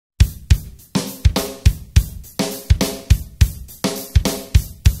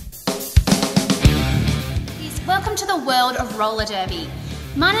welcome to the world of roller derby.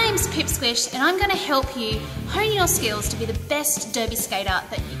 My name's PipSquish and I'm going to help you hone your skills to be the best derby skater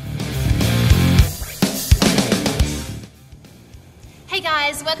that you Hey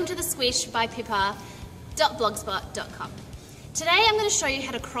guys, welcome to the Squish by pippa.blogspot.com. Today I'm going to show you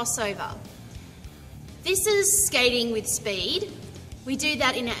how to cross over. This is skating with speed. We do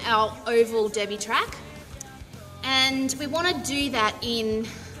that in our oval derby track, and we want to do that in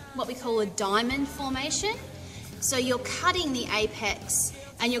what we call a diamond formation. So you're cutting the apex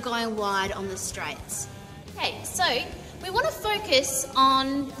and you're going wide on the straights. Okay, so we want to focus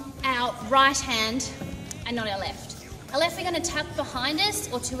on our right hand and not our left. Our left we're going to tuck behind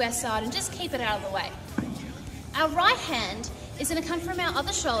us or to our side and just keep it out of the way. Our right hand is going to come from our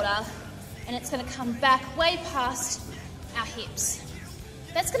other shoulder and it's going to come back way past our hips.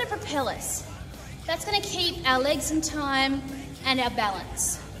 That's going to propel us. That's going to keep our legs in time and our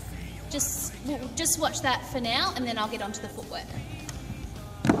balance. We'll just watch that for now and then I'll get onto the footwork.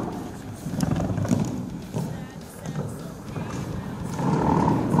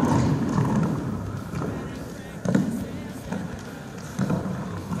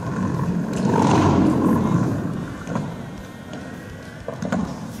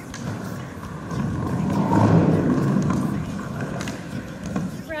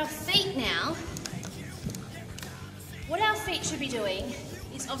 For our feet now, what our feet should be doing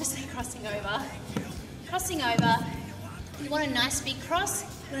is obviously crossing over. Crossing over, you want a nice big cross. You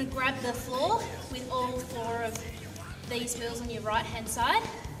want to grab the floor with all four of these wheels on your right hand side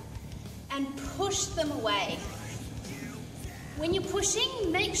and push them away. When you're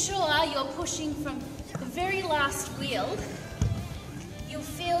pushing, make sure you're pushing from the very last wheel. You'll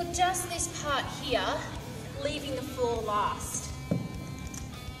feel just this part here leaving the floor last.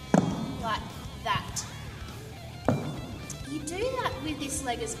 Like that. You do that with this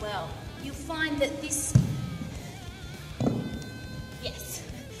leg as well. You'll find that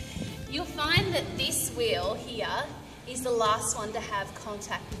you'll find that this wheel here is the last one to have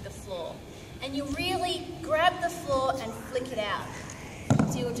contact with the floor. And you really grab the floor and flick it out.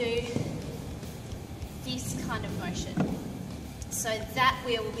 So you'll do this kind of motion. So that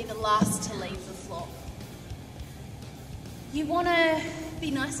wheel will be the last to leave the floor. You want to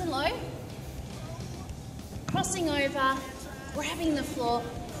be nice and low, crossing over, grabbing the floor,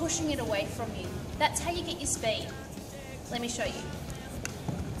 pushing it away from you. That's how you get your speed. Let me show you.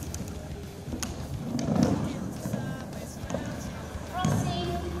 Crossing.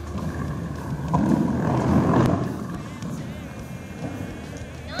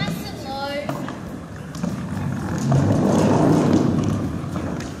 Nice and low.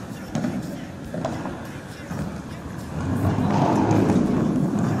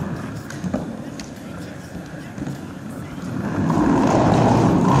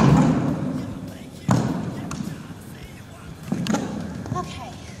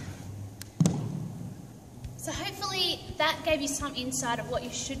 Okay, so hopefully that gave you some insight of what you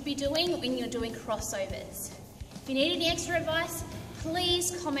should be doing when you're doing crossovers. If you need any extra advice,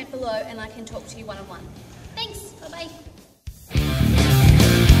 please comment below and I can talk to you one-on-one. Thanks, bye-bye.